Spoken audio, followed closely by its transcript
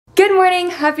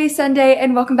morning, happy Sunday,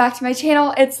 and welcome back to my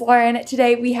channel. It's Lauren.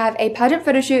 Today we have a pageant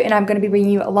photo shoot and I'm going to be bringing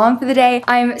you along for the day.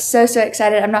 I'm so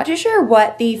excited. I'm not too sure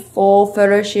what the full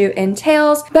photo shoot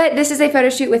entails, but this is a photo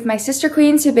shoot with my sister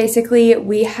queen. So basically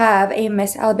we have a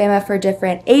Miss Alabama for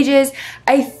different ages.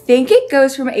 I think it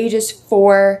goes from ages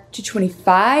 4 to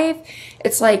 25.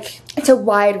 It's a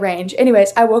wide range.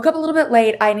 Anyways, I woke up a little bit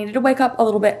late. I needed to wake up a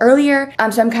little bit earlier.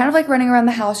 So I'm kind of like running around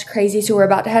the house crazy. So we're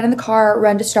about to head in the car,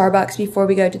 run to Starbucks before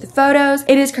we go to the photos.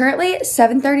 It is currently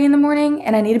 7:30 in the morning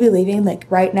and I need to be leaving like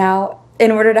right now in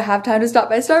order to have time to stop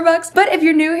by Starbucks. But if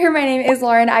you're new here, my name is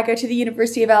Lauren. I go to the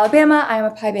University of Alabama. I am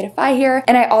a Pi Beta Phi here.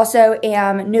 And I also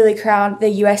am newly crowned the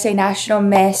USA National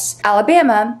Miss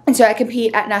Alabama. And so I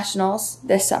compete at nationals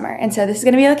this summer. And so this is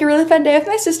gonna be like a really fun day with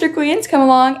my sister queens. Come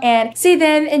along and see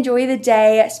them, enjoy the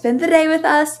day, spend the day with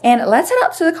us, and let's head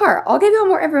up to the car. I'll give you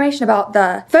more information about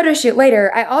the photo shoot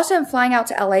later. I also am flying out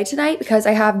to LA tonight because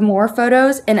I have more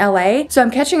photos in LA. So I'm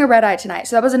catching a red eye tonight.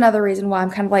 So that was another reason why I'm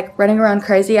kind of like running around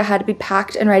crazy. I had to be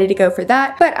packed and ready to go for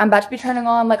that. But I'm about to be turning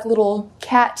on like a little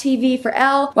cat TV for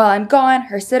Elle while I'm gone.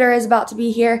 Her sitter is about to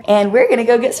be here and we're gonna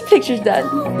go get some pictures done.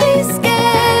 Don't be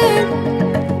scared,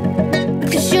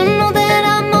 'cause you know that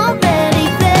I'm already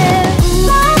there.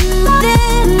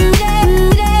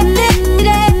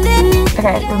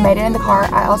 Okay, we made it in the car.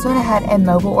 I also went ahead and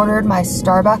mobile ordered my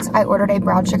Starbucks. I ordered a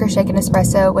brown sugar shaken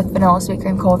espresso with vanilla sweet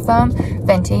cream cold foam,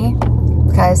 venti,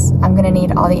 because I'm gonna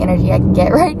need all the energy I can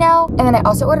get right now. And then I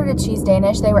also ordered a cheese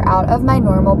Danish. They were out of my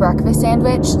normal breakfast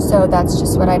sandwich, so that's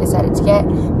just what I decided to get.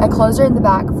 My clothes are in the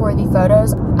back for the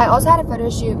photos. I also had a photo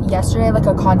shoot yesterday, like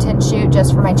a content shoot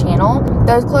just for my channel.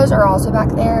 Those clothes are also back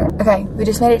there. Okay, we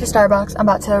just made it to Starbucks. I'm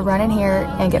about to run in here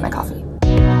and get my coffee.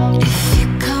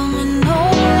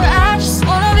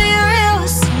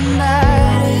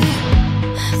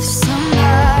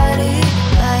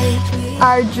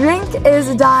 Our drink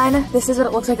is done. This is what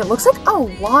it looks like. It looks like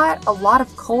a lot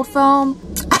of cold foam.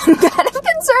 I'm kind of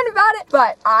concerned about it,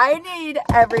 but I need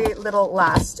every little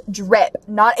last drip.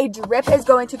 Not a drip is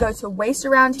going to go to waste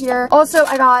around here. Also,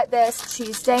 I got this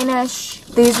cheese Danish.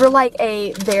 These were like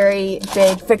a very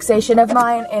big fixation of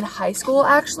mine in high school,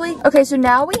 actually. Okay, so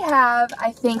now we have,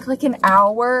 I think, like an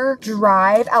hour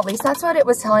drive. At least that's what it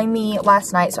was telling me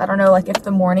last night. So I don't know like if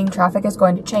the morning traffic is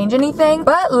going to change anything,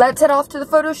 but let's head off to the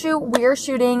photo shoot. We're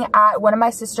shooting at one of my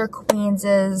sister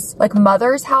queens' like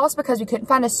mother's house because we couldn't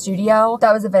find a studio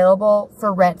that was available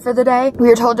for rent for the day. We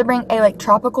were told to bring a like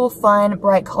tropical, fun,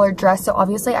 bright colored dress. So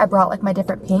obviously I brought like my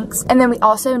different pinks. And then we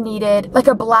also needed like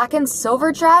a black and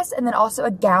silver dress and then also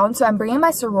a gown. So I'm bringing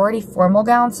my sorority formal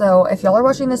gown. So if y'all are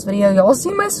watching this video, y'all will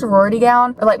see my sorority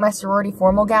gown or like my sorority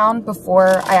formal gown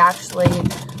before I actually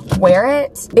wear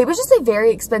it. It was just a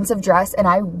very expensive dress and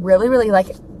I really like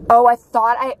it. Oh, I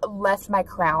thought I left my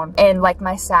crown and like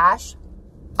my sash.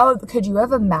 Oh, could you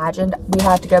have imagined we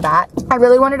had to go back? I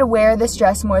really wanted to wear this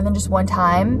dress more than just one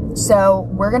time. So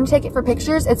we're gonna take it for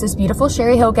pictures. It's this beautiful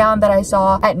Sherry Hill gown that I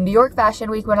saw at New York Fashion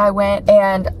Week when I went.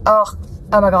 And oh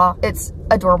my God, it's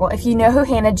adorable. If you know who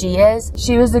Hannah G is,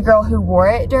 she was the girl who wore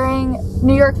it during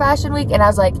New York Fashion Week. And I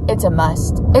was like, it's a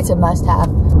must. It's a must have.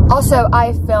 Also,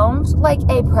 I filmed like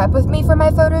a prep with me for my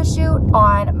photo shoot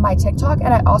on my TikTok,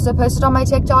 and I also posted on my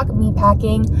TikTok me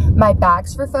packing my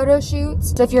bags for photo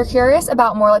shoots. So if you're curious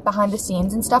about more like behind the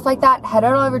scenes and stuff like that, head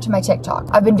on over to my TikTok.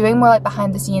 I've been doing more like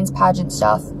behind the scenes pageant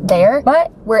stuff there,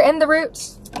 but we're in the route.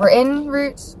 We're in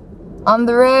route on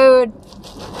the road.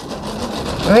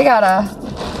 We gotta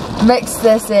mix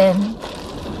this in.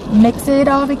 Mix it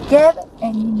all together,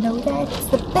 and you know that it's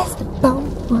the best of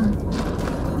both worlds.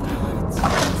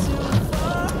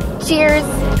 Cheers.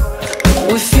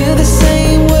 We feel the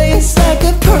same way, it's like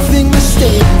a perfect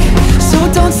mistake. So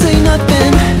don't say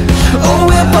nothing, oh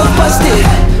we're both busted.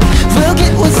 We'll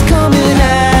get what's coming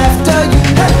after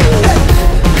you.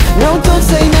 No, don't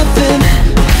say nothing.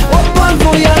 Oh, bon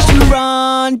voyage to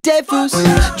rendezvous.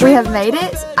 We have made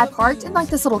it. I parked in like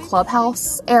this little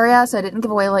clubhouse area, so I didn't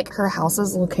give away like her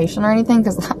house's location or anything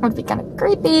because that would be kind of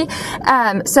creepy.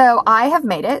 So I have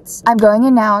made it. I'm going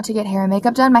in now to get hair and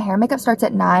makeup done. My hair and makeup starts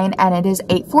at 9 and it is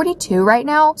 8:42 right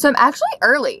now. So I'm actually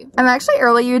early.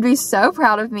 You would be so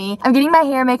proud of me. I'm getting my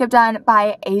hair and makeup done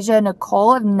by Asia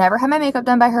Nicole. I've never had my makeup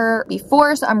done by her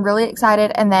before, so I'm really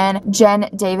excited. And then Jen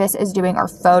Davis is doing our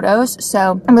photos.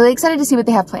 So I'm really excited to see what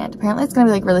they have planned. Apparently it's gonna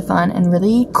be like really fun and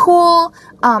really cool.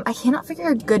 I cannot figure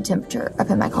a good temperature up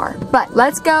in my car. But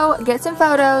let's go get some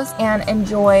photos and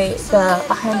enjoy the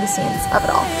behind the scenes of it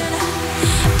all.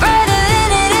 Brighter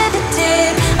than it ever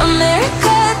did.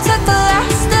 America took the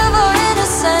last of our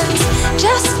innocence.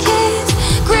 Just kids,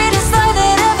 greatest life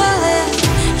that ever lived.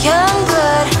 Young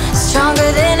blood,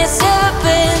 stronger than it's ever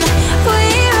been.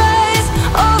 We rise.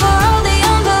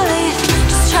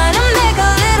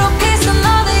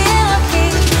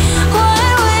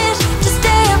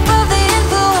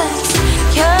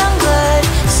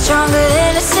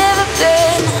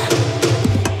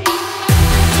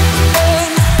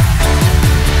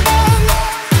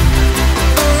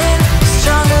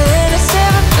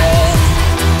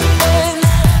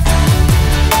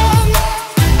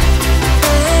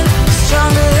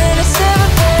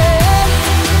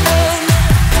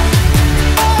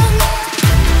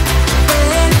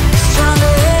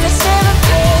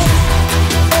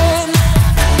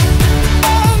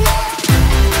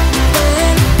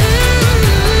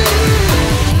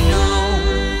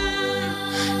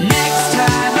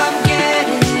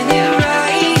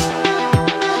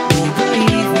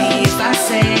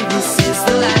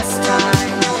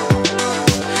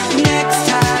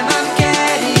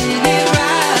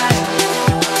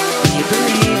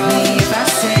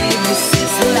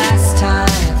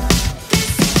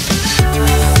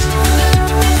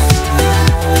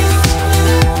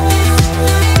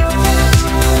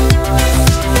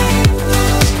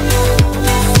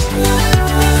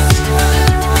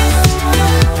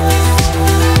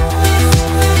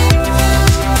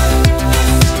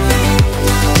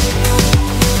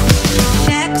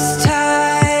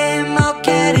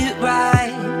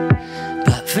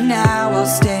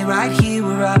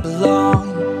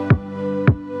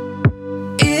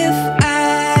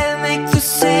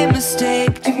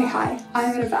 Hi,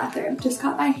 I'm in a bathroom. Just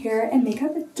got my hair and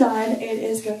makeup done. It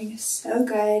is going so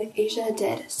good. Asia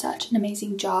did such an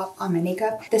amazing job on my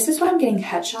makeup. This is what I'm getting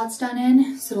headshots done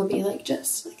in. So it'll be like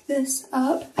just like this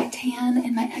up. My tan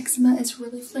and my eczema is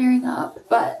really flaring up,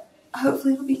 but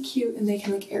hopefully it'll be cute and they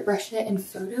can like airbrush it in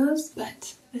photos.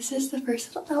 But this is the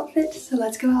first little outfit. So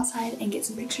let's go outside and get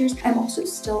some pictures. I'm also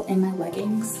still in my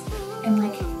leggings and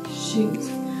like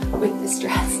shoes with this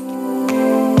dress.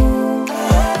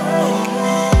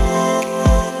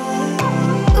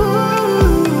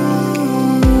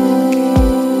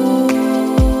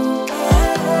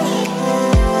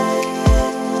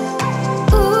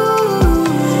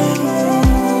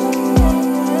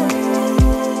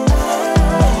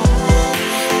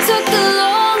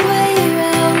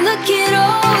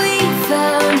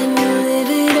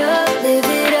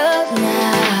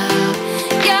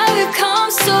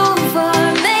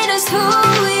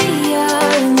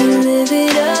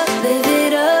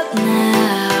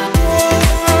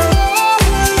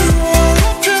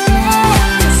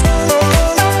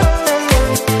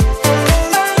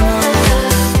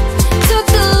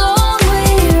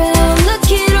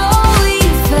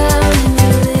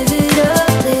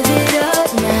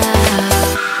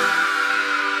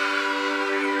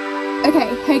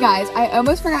 Guys, I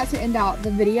almost forgot to end out the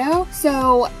video.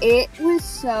 So it was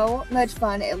so much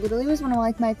fun. It literally was one of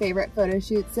like my favorite photo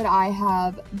shoots that I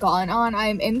have gone on.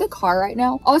 I'm in the car right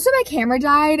now. Also, my camera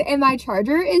died and my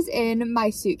charger is in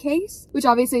my suitcase, which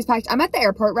obviously is packed. I'm at the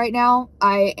airport right now.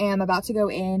 I am about to go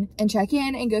in and check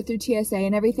in and go through TSA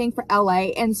and everything for LA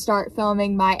and start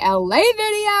filming my LA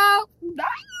video.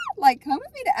 Like, come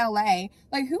with me to LA.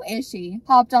 Like, who is she?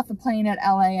 Hopped off the plane at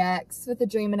LAX with a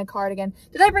dream and a cardigan.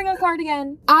 Did I bring a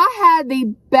cardigan? I had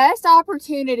the best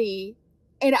opportunity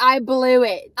and I blew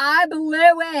it. I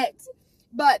blew it.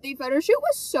 But the photo shoot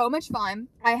was so much fun.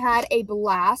 I had a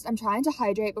blast. I'm trying to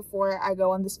hydrate before I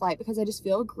go on this flight because I just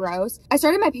feel gross. I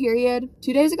started my period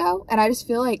 2 days ago and I just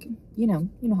feel like, you know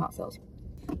how it feels.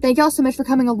 Thank y'all so much for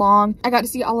coming along. I got to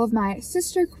see all of my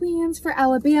sister queens for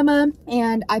Alabama,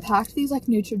 and I packed these like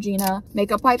Neutrogena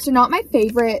makeup wipes. They're not my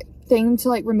favorite thing to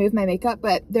like remove my makeup,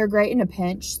 but they're great in a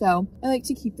pinch, so I like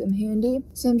to keep them handy.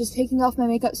 So I'm just taking off my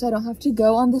makeup so I don't have to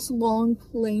go on this long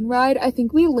plane ride. I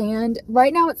think we land,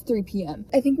 right now it's 3 p.m.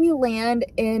 I think we land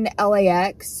in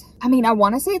LAX. I mean, I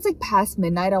want to say it's like past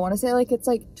midnight. I want to say like it's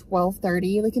like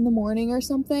 12:30 like in the morning or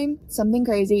something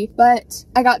crazy. But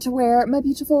I got to wear my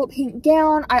beautiful pink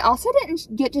gown. I also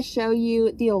didn't get to show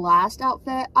you the last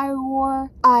outfit I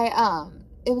wore.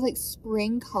 It was like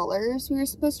spring colors we were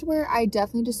supposed to wear. I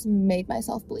definitely just made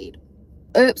myself bleed.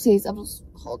 Oopsies, I'll just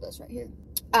hold this right here.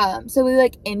 So we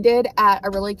like ended at a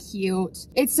really cute,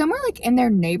 it's somewhere like in their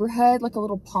neighborhood, like a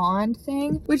little pond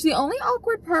thing, which the only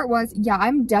awkward part was, yeah,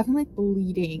 I'm definitely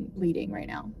bleeding right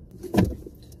now.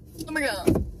 Oh my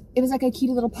God. It was like a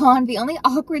cute little pond. The only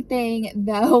awkward thing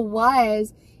though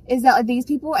is that like, these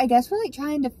people, I guess, were like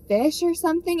trying to fish or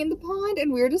something in the pond,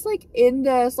 and we were just like in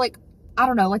this, like, I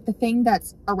don't know, like the thing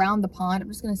that's around the pond. I'm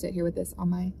just gonna sit here with this on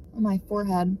my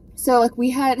forehead. So like they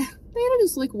had to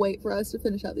just like wait for us to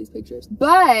finish out these pictures.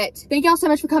 But thank y'all so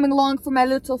much for coming along for my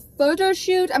little photo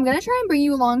shoot. I'm gonna try and bring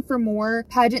you along for more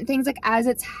pageant things like as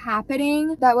it's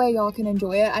happening. That way y'all can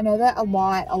enjoy it. I know that a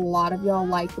lot of y'all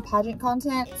like the pageant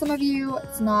content. Some of you,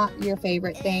 it's not your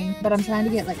favorite thing, but I'm trying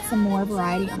to get like some more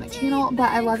variety on my channel.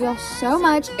 But I love y'all so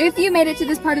much. If you made it to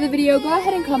this part of the video, go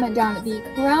ahead and comment down the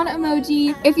crown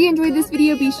emoji. If you enjoyed this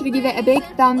video, be sure to give it a big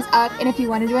thumbs up. And if you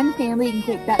want to join the family, you can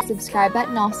click that subscribe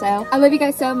button also. I love you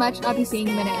guys so much. I'll be seeing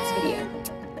you in my next video.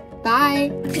 Bye.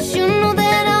 'Cause you know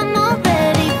that